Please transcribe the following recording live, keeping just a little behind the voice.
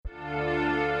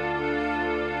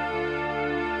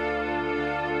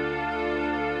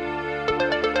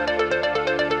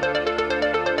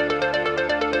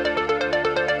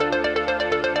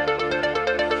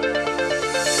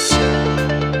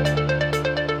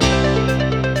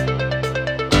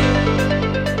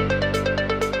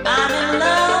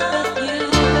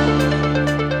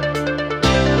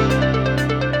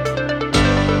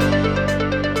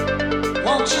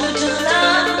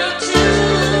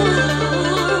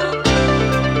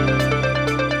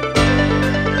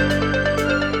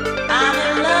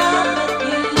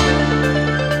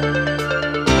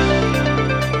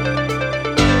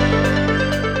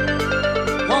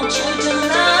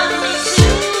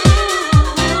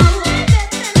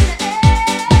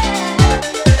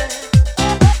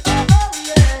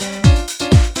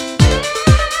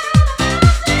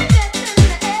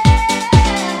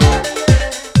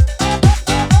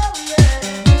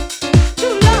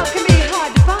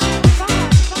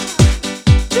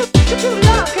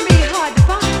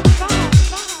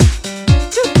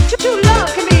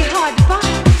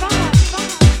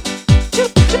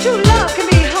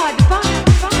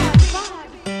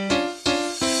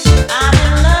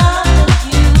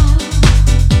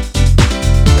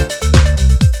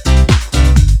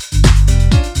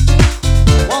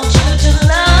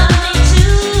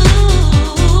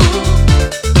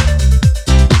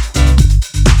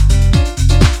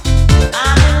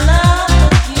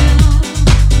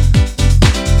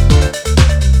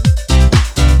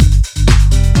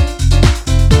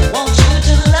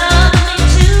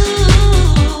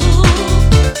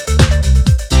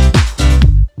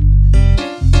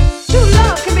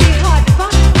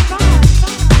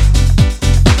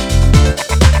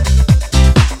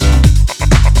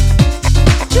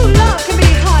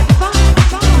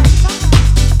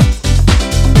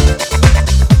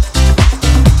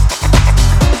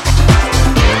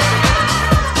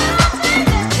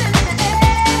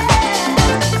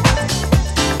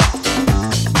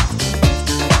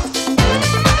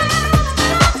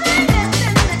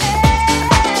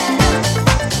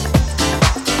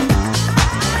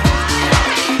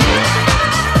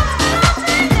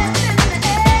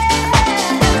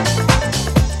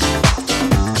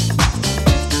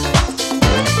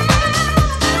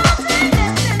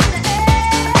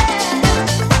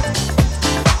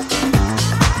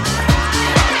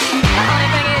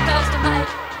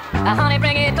honey,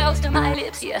 bring it close to my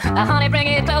lips, yeah. Honey, bring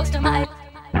it close to my.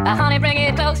 Honey, bring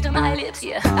it close to my lips,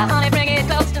 yeah. Honey, bring it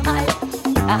close to my.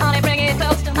 Honey, bring it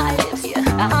close to my lips, yeah.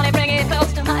 Honey, bring it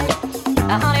close to my.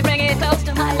 Honey, bring it close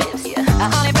to my lips, yeah.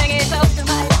 Honey, bring it close to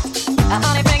my.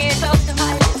 Honey, bring it close to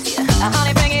my lips, yeah.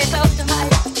 Honey, bring it close to my.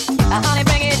 Honey,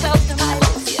 bring it close to my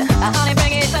lips, yeah. Honey,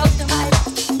 bring it close to my.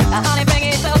 Honey, bring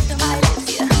it close to my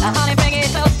lips, yeah. Honey, bring it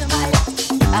close to my.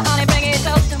 Honey, bring it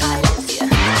close to my lips, yeah.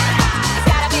 It's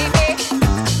gotta be big.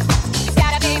 It's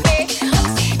gotta be big.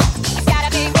 It's gotta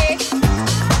be big.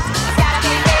 It's gotta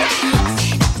be big.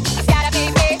 It's gotta be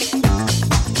big.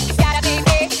 It's gotta be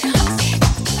big.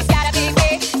 It's gotta be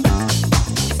big.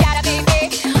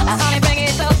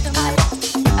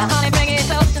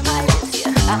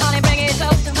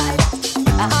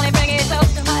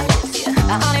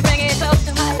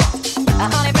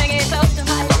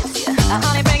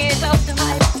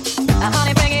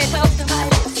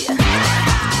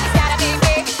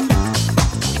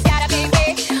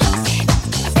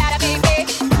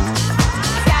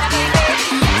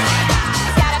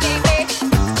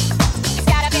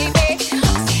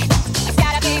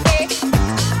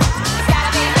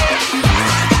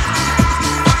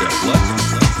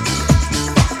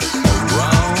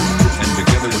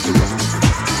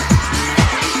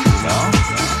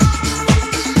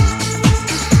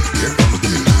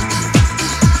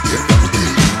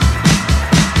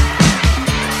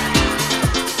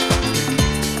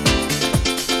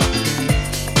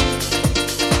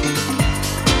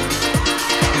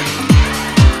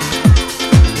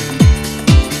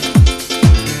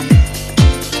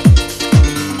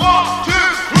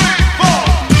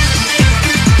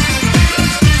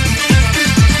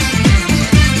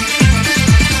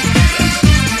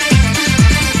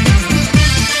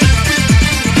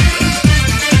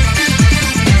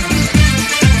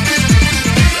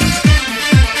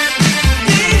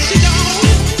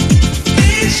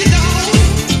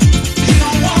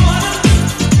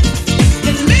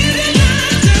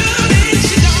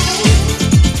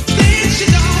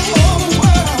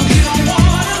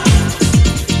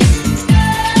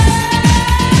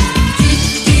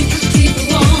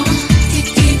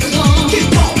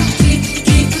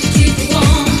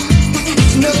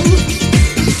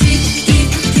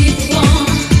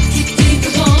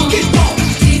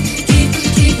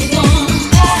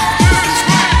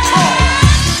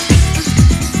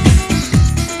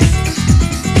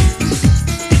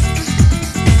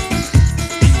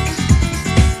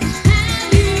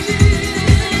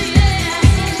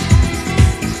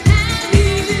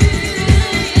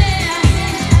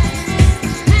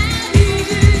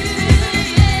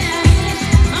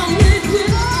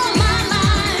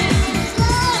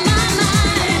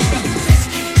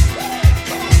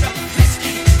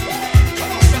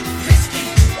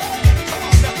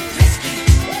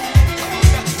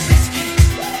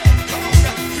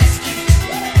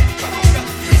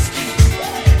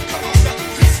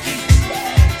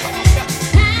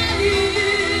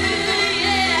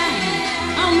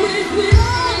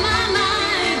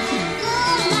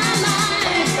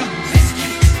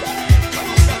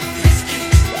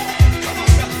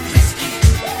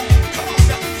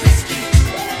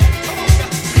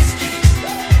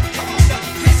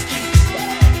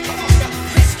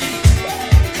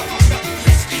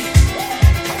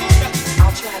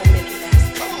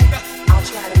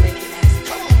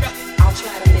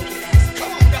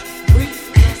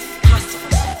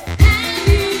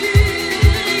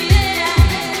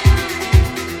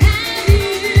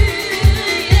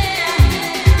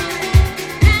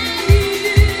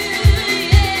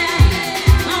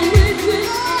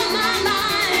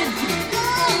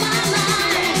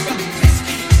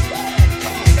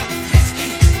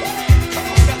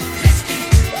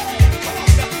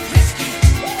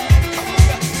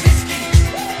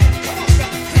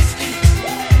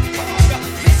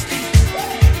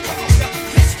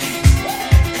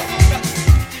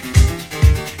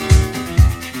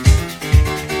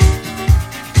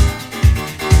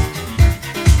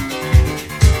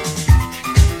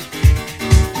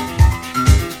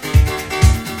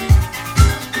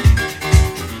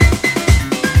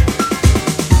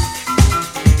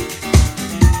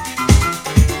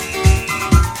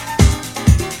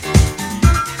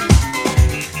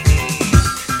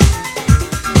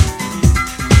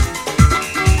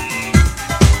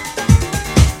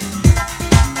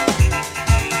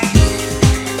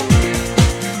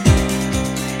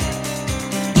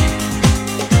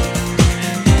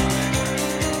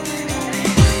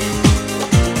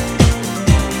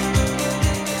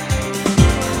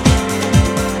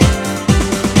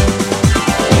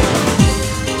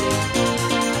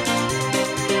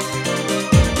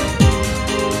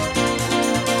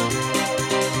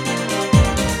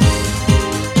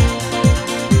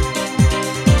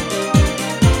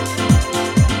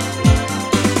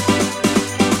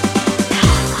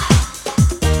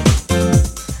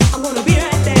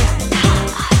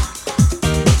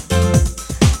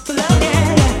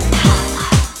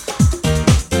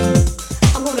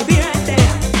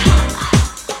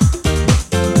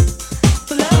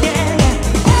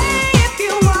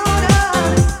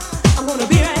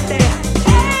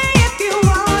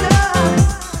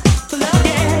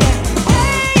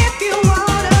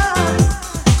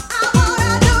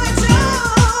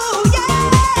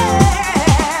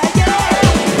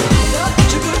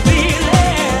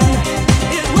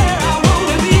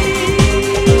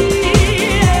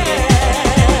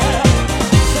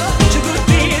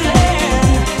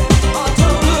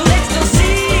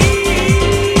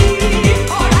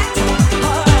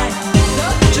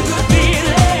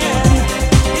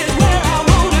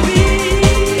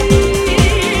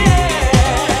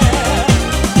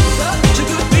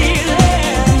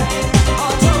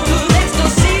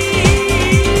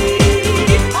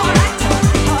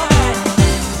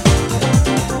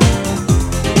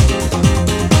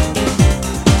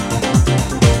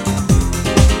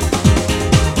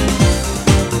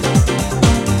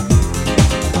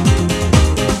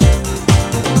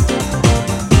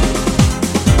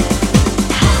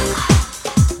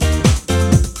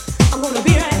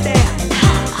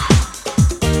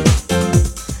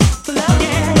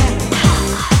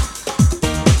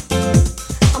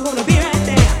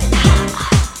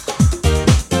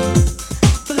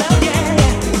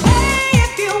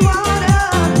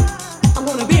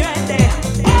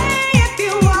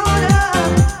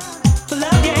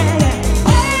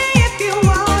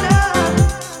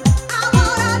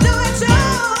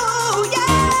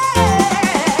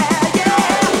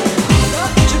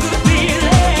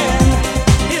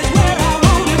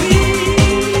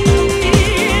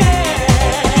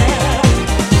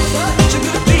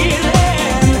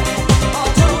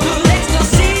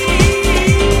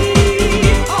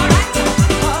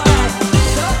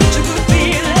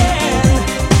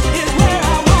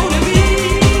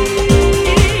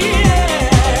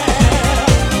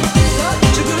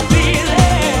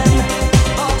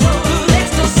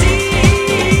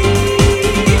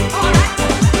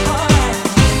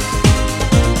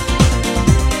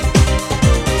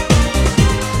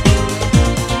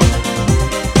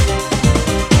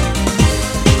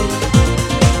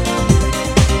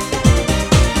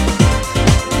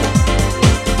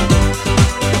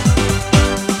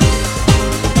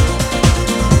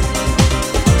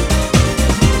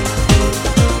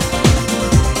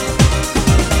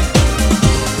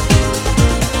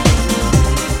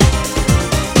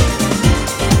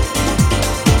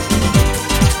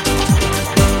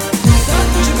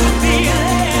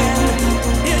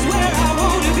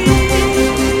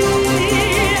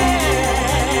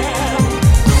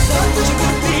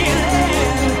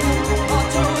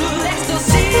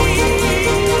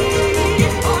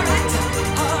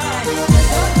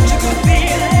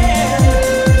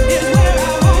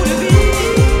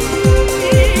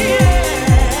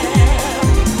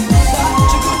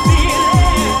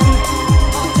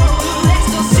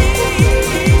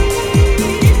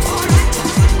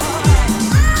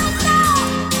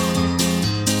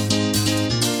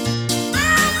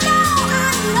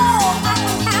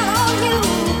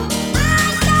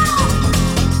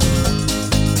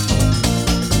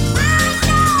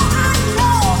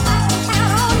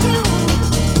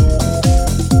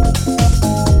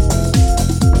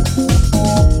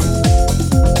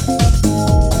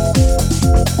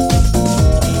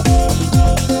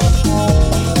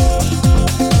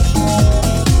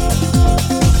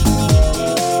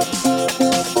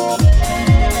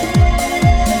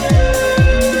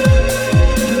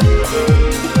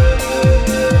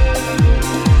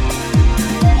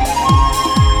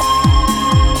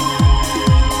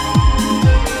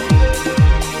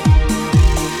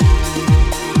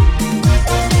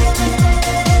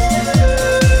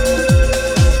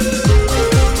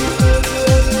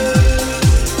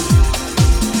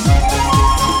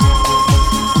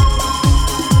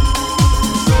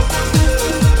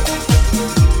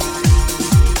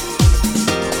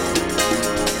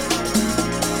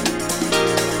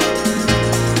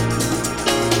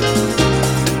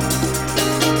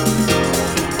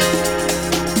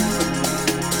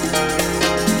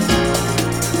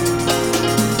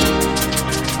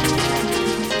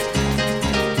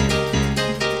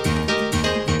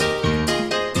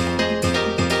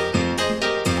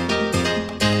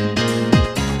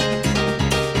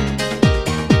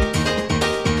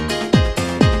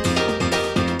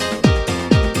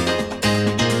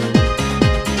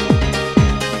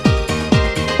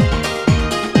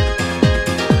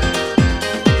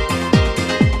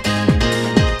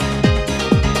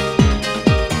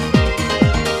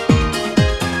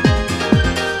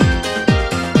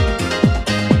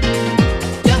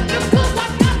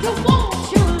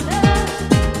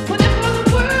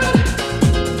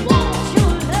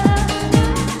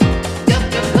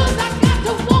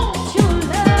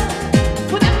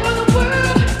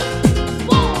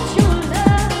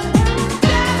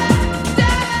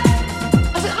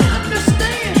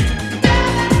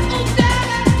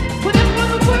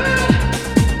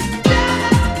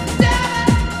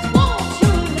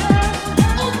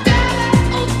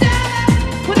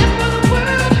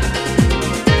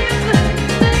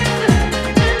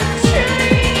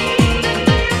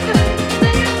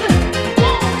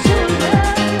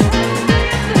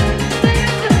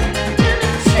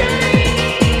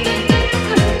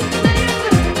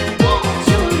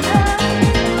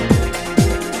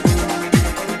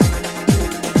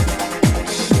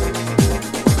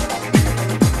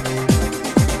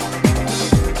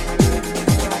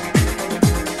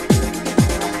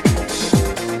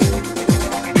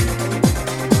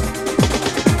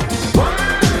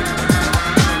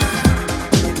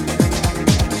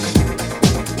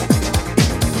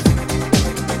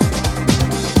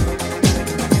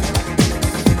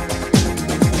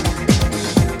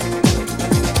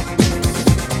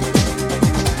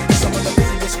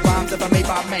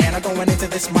 going into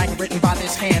this mic written by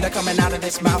this hand, coming out of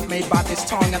this mouth made by this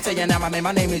tongue. I tell you now, my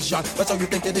name is Young. But so you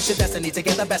think that this your destiny to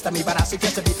get the best of me? But I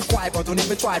suggest to be quiet, but don't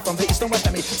even try it. From the east and west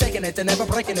of me, taking it and never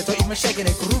breaking it, or even shaking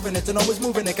it, grooving it and always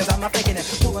moving it, cause I'm not faking it.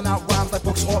 Pulling out rhymes like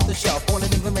books off the shelf. Born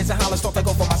in England, raised in Holland, thought I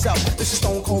go for myself. This is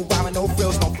stone cold rhyming, no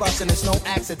frills, no flush, and it's no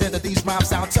accident that these rhymes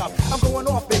sound tough. I'm going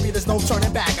off, baby, there's no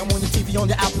turning back. I'm on your TV, on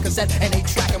your album cassette, and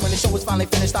 8-track. And when the show is finally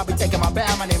finished, I'll be taking my bow.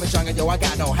 My name is Young, and yo, I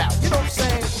got no how. You know what I'm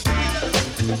saying?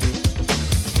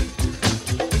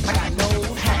 I got no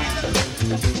how.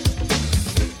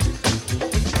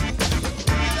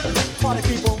 Party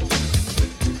people,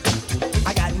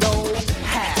 I got no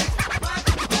how.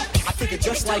 I think it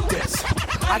just like this.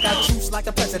 I got juice like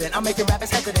the president. I'm making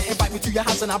rappers hesitant. Invite me to your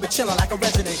house and I'll be chilling like a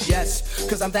resident. Yes,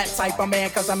 cause I'm that type of man.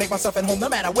 Cause I make myself at home no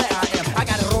matter where I am. I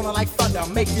got it rolling like thunder,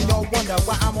 making y'all wonder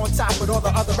why I'm on top with all the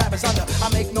other rappers under. I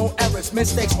make no errors,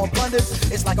 mistakes or blunders.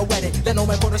 It's like a wedding, then no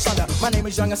man put asunder. My name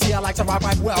is Young and see I like to rock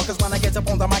right well. Cause when I get up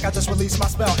on the mic I just release my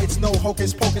spell. It's no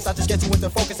hocus pocus, I just get you into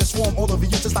focus and swarm all over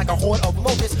you just like a horde of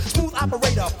locusts. Smooth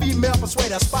operator, female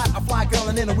persuader, spot a fly girl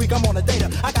and in a week I'm on a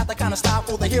data. I got the kind of style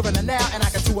for the here and the now, and I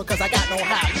can do it cause I got no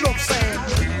how. You know what I'm saying?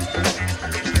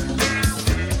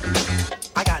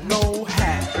 I got no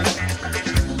hat.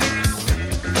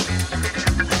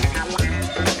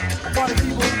 Party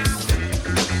people,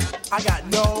 I got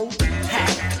no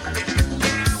hat.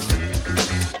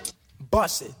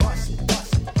 Bust it. Bust it.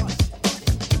 Bust it. Bust it.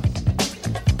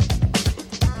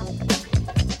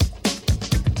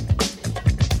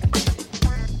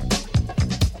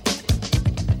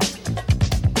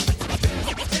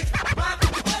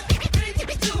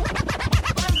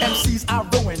 MCs I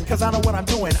ruin, cause I know what I'm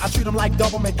doing. I treat them like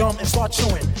double gum and start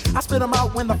chewing. I spit them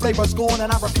out when the flavor's gone,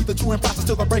 and I repeat the chewing process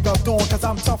till the break of dawn. Cause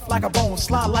I'm tough like a bone,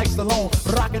 sly like Stallone,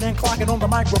 rocking and clocking on the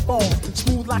microphone.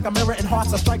 Smooth like a mirror and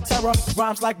hearts that strike terror.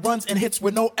 Rhymes like runs and hits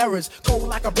with no errors. Cold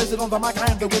like a blizzard on the mic,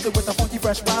 I am the wizard with the funky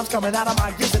fresh rhymes coming out of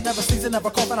my gizzard. Never season, never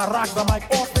coughing, I rock the mic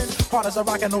often. Hard as a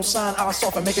rock and no sign, I'll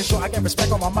soften. Making sure I get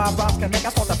respect on my mind, rhymes connect. I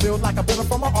start to build like a builder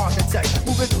from an architect.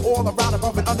 Moving all around,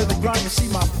 above and under the ground. You see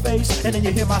my face, and then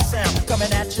you hear my sound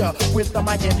coming at ya with the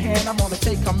mic in hand. I'm gonna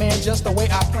take command just the way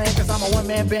I plan, cause I'm a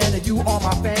one-man band and you are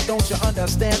my fan. Don't you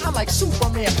understand? I'm like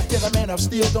Superman, you're the man of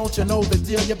steel. Don't you know the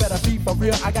deal? You better be for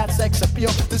real. I got sex appeal,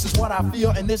 this is what I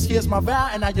feel, and this here's my vow.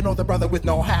 And now you know the brother with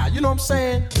no how. You know what I'm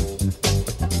saying?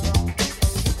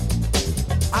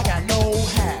 I got no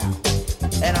how,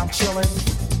 and I'm chillin',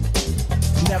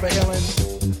 never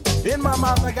illin'. In my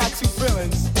mouth I got two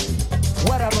feelings.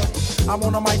 Whatever, I'm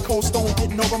on a mic, cold stone,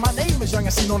 getting over. My name is Young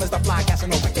and C, known as the Fly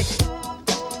Casanova. Kick it.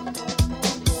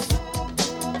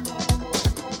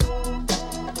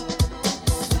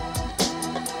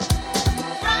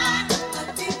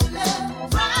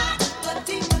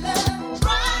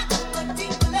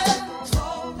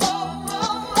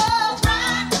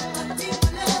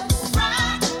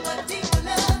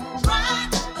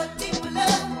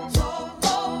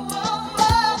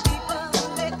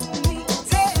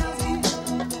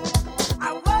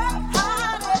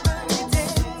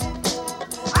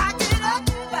 I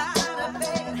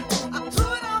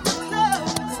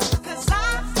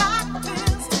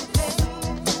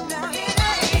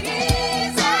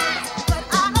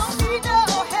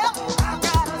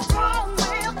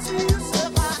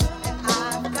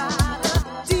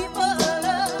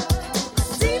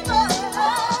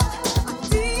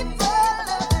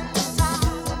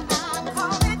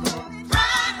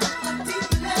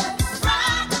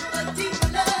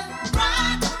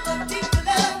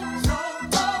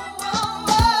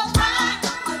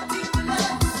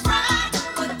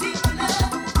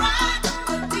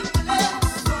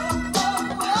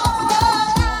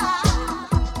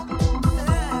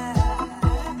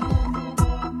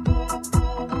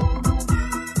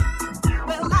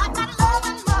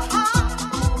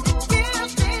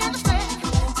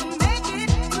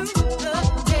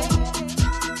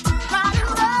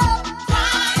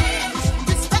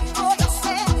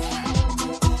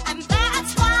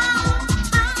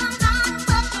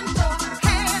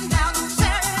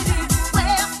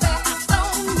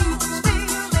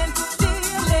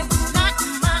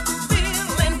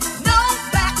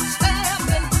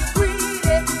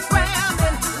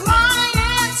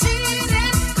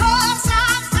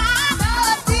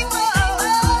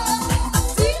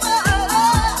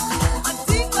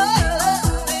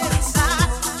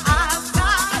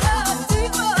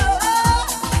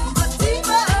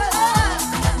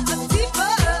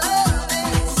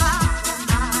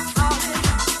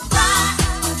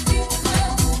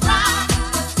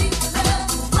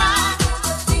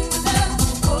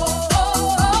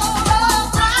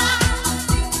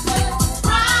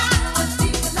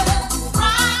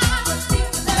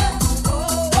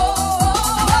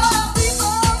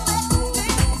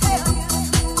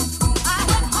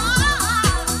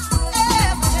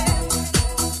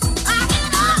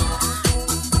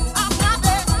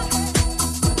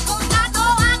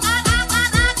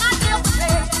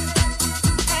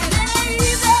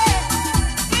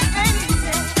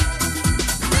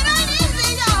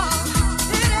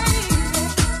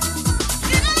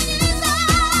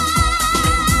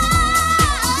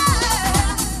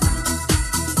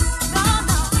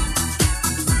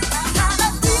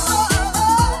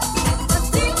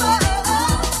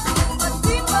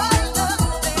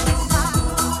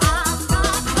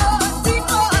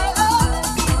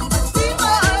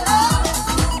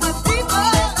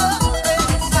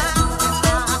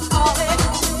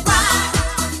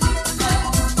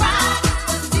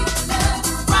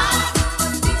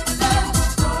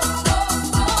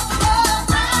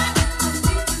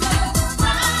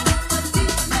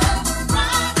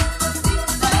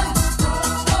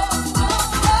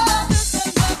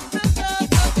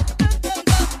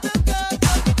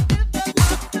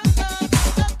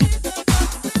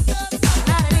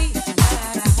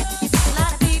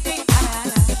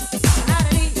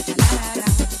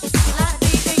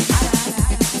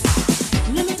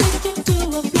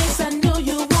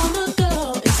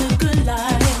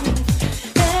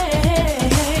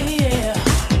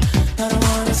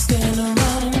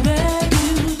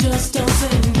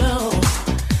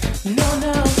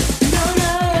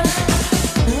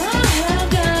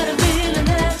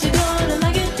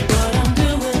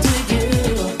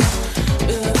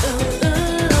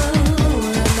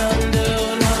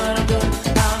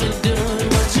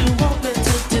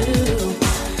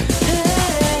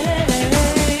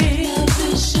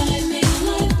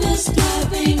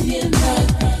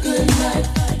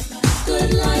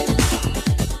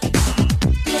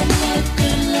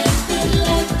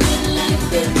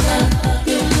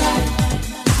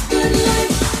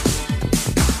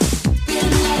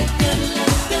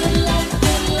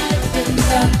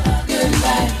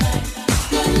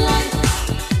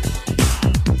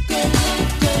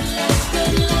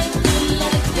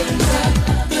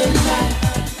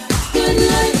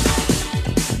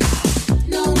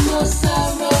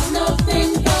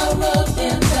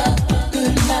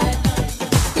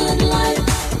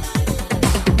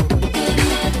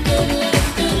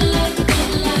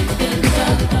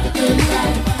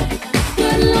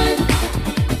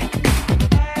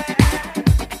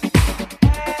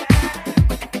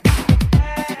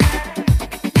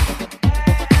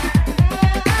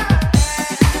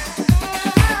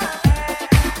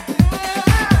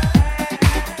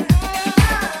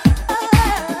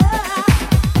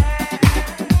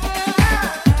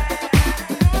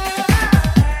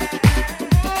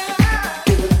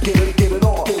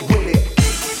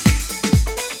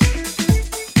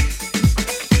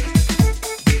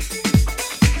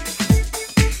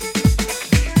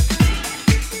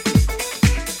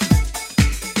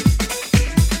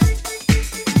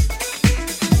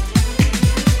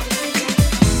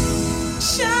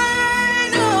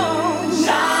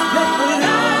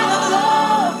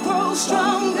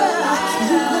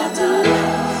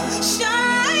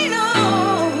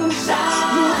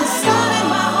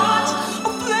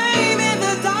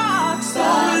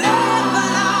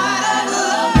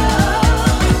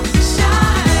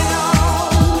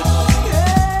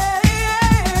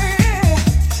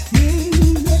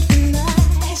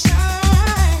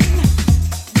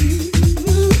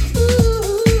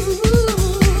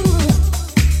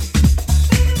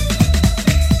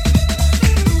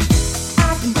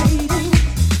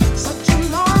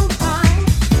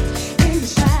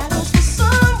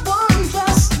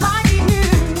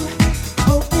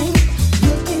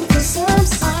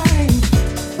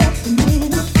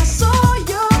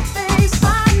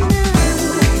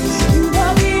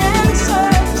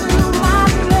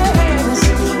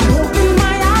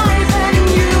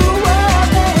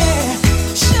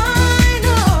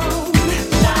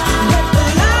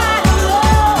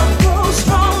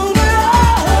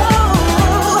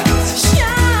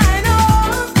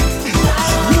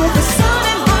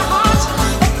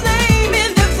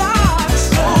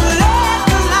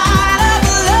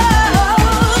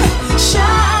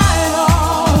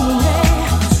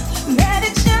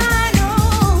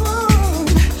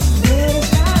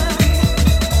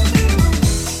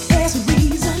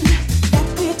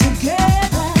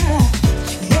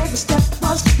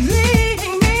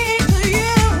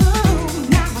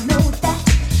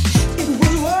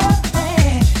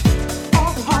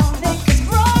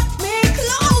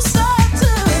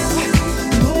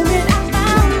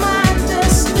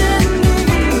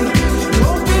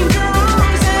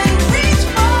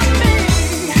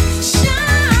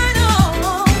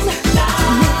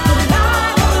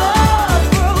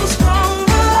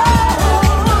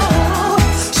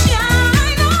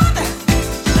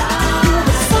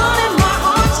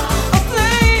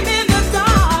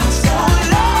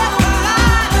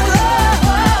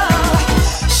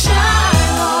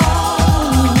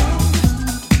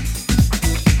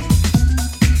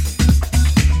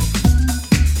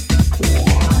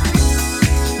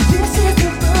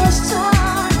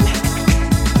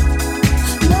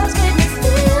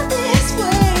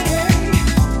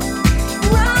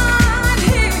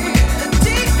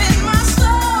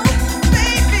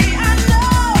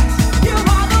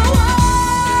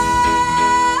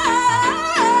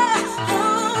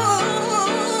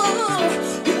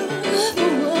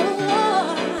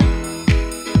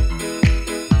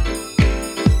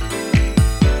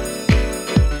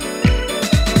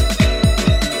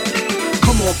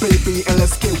baby, and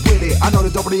let's get with it. I know the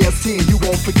WST and you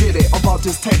won't forget it. About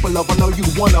this type of love, I know you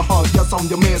wanna hug. Yes, I'm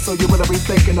your man, so you better be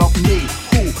thinking of me.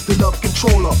 Who? The love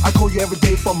controller. I call you every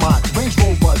day for my Range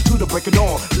Rover to the break it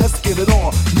on. Let's get it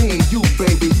on. Me and you,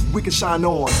 baby, we can shine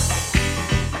on.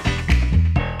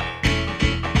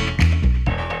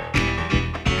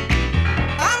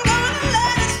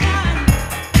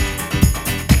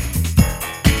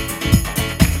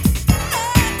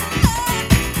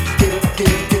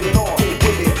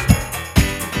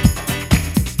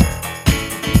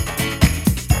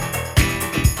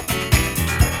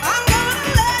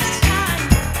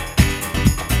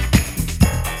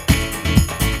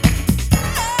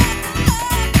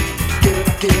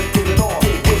 Get it on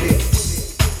with it.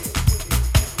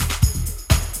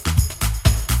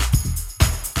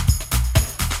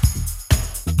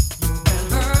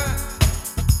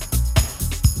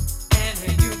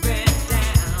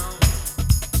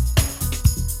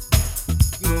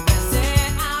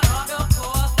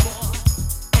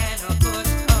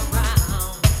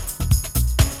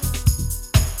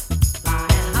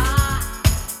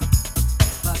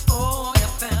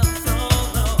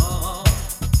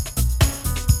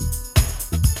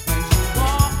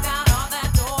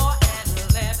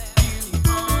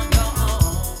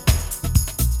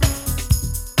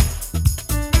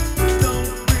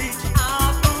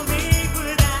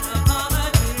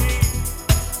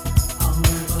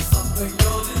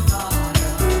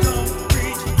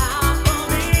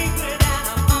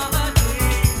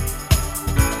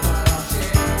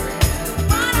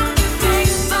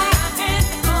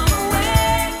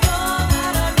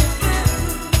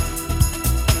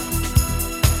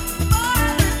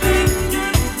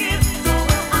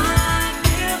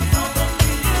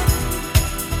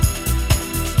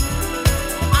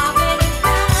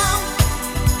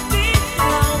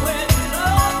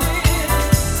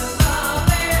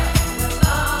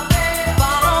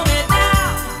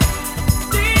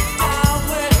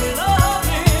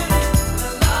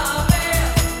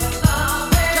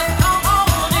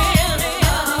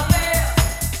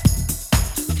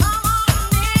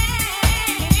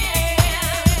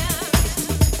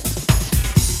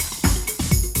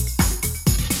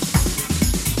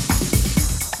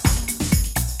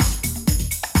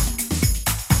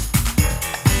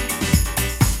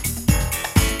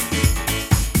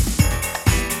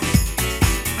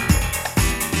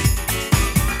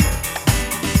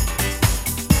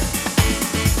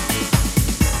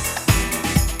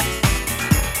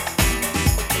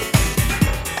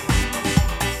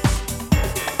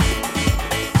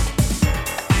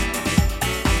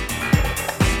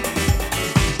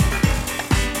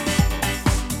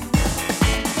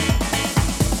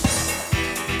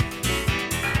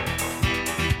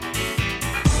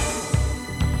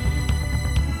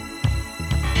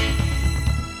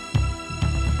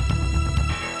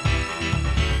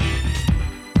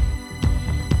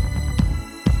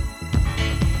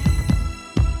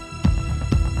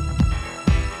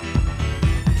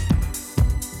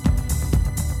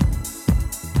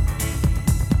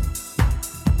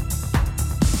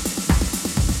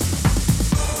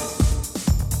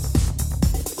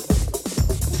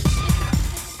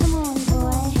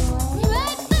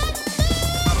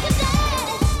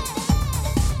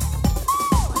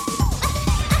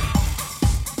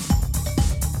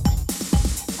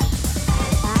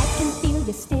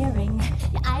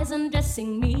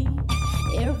 caressing me.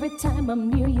 Every time I'm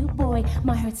near you, boy,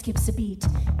 my heart skips a beat.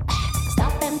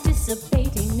 Stop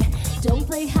anticipating, don't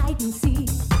play hide and seek.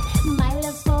 My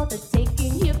love's for the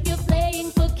taking if you're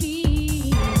playing for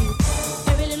keeps.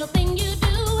 Every little thing you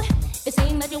do is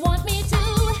saying that you want me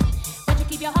to, but you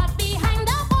keep your heart behind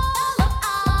the wall of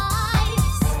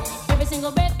ice. Every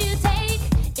single breath you take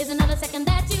is another second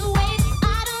that you wait.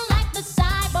 I don't like the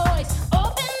side boys.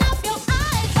 Open up your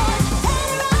eyes, boys.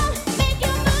 Turn around, make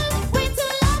your move. Way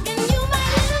too long and you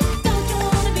might lose. Don't you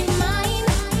wanna be mine?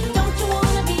 Don't you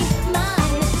wanna be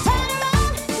mine? Turn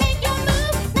around, make your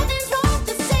move. Nothing's wrong,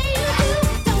 just say you do.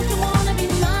 Don't you wanna be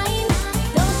mine?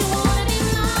 Don't you wanna be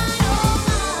mine? Oh,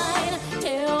 mine.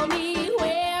 Tell me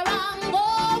where I'm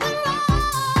going wrong.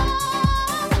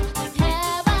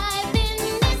 Have I been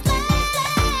misled?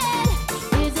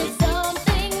 Is it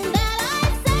something that I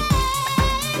say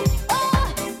or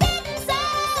didn't say?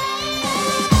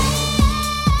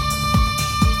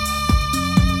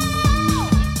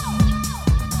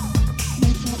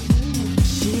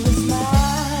 She was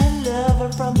my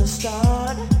lover from the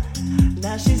start.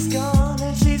 Now she's gone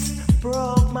and she's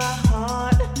broke my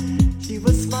heart. She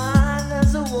was fine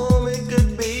as a woman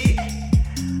could be.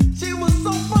 She was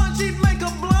so fun she'd make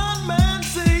a blind man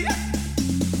see.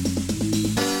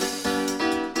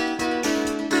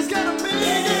 There's gotta be,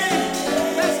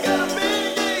 there's gotta be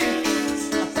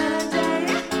a better day,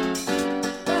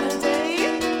 better day.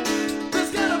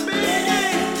 There's gotta be,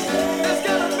 there's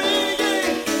gotta be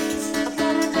a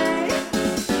better day,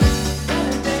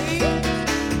 better day.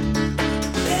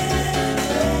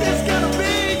 There's gotta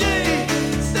be,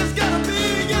 there's gotta be,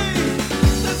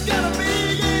 there's gotta be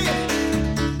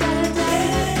better day,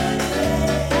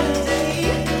 better day.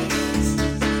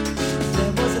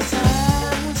 There was a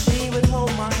time when she would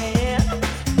hold my hand.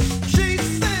 She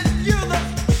said, "You're the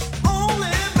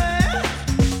only man."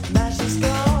 Now she's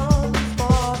gone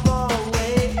far, far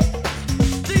away.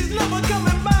 She's never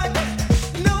coming back.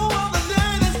 No other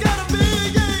day. There's gotta be,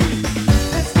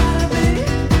 there's gotta be,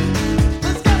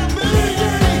 there's gotta be,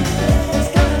 there's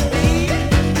gotta be.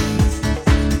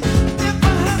 If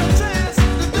I had a chance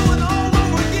to do it all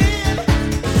over again,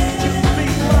 you would be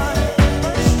my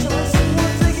first choice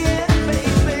once again,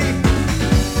 baby.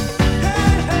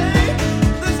 Hey, hey,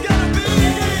 there's gotta be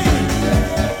a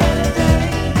better day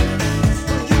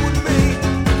for you and me,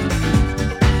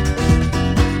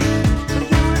 for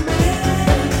you and me, baby.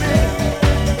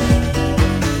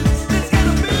 There's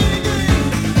gotta be a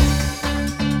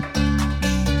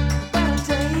better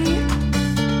day,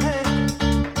 hey.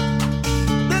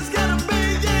 There's gotta be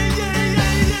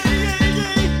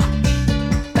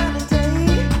better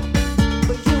day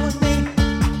for you and me.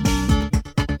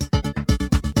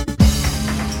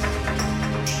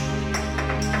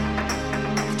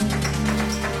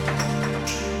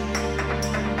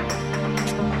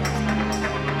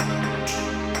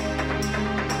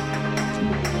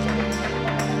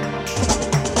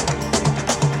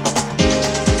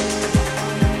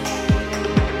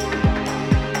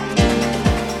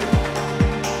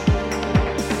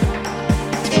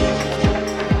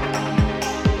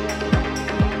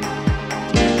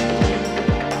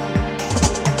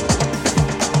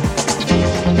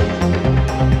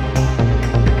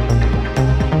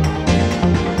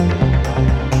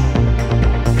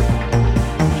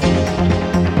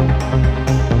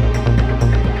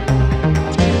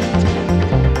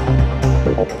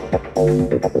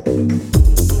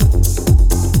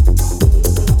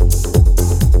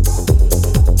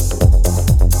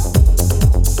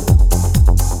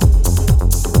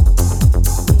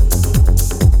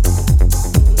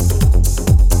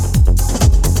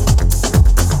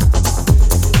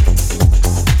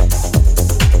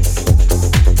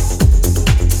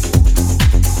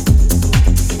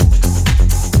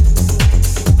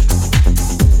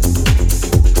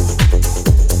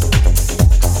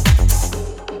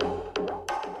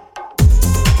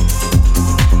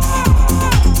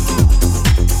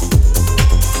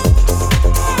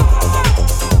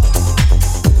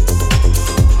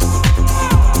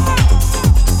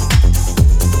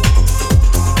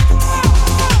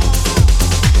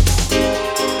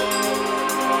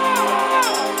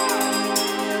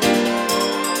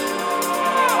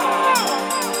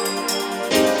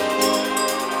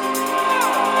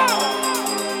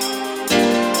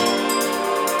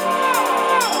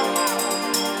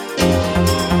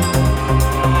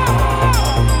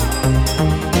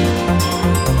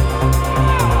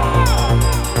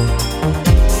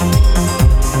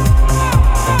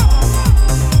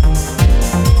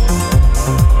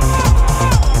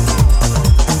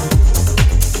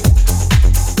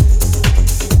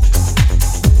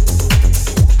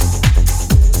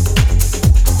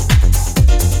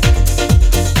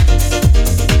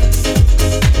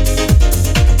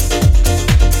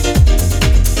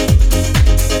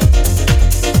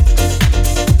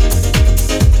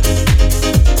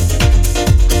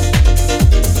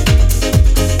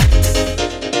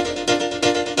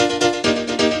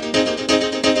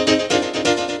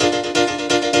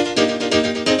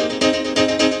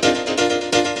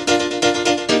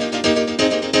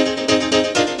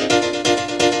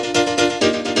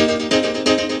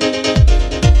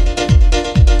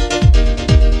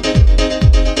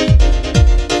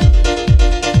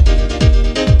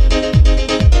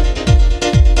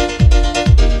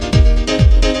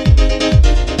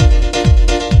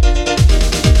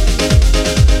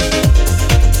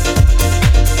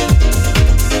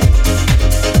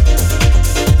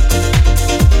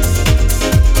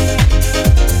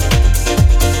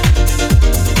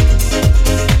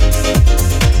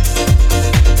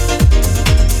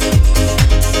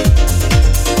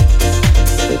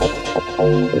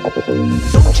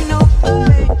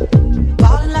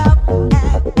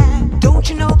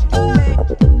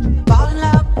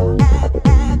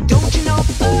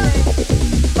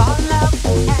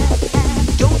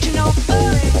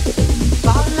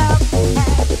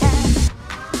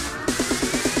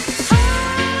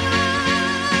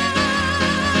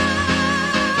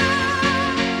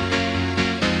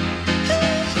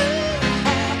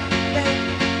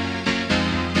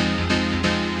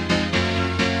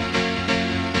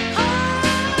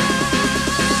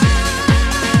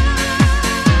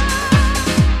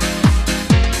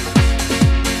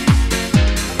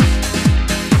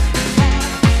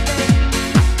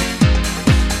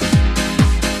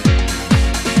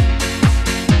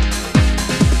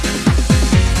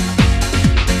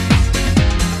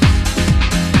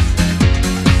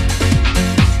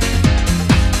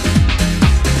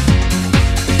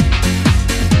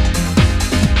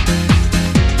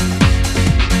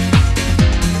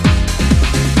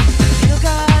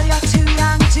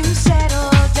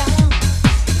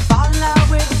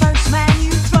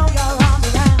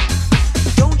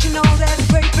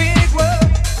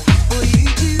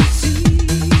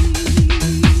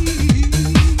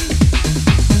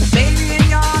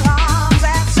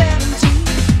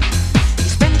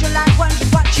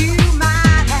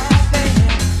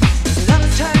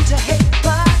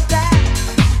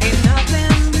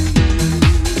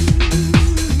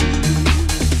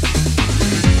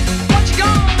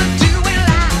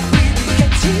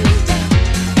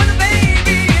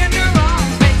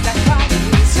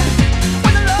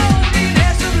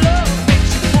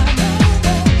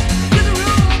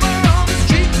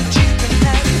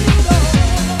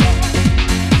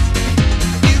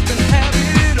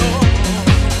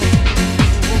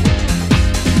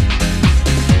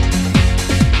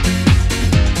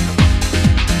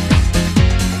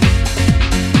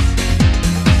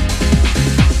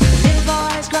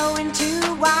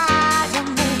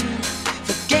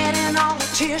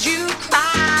 tears you cry.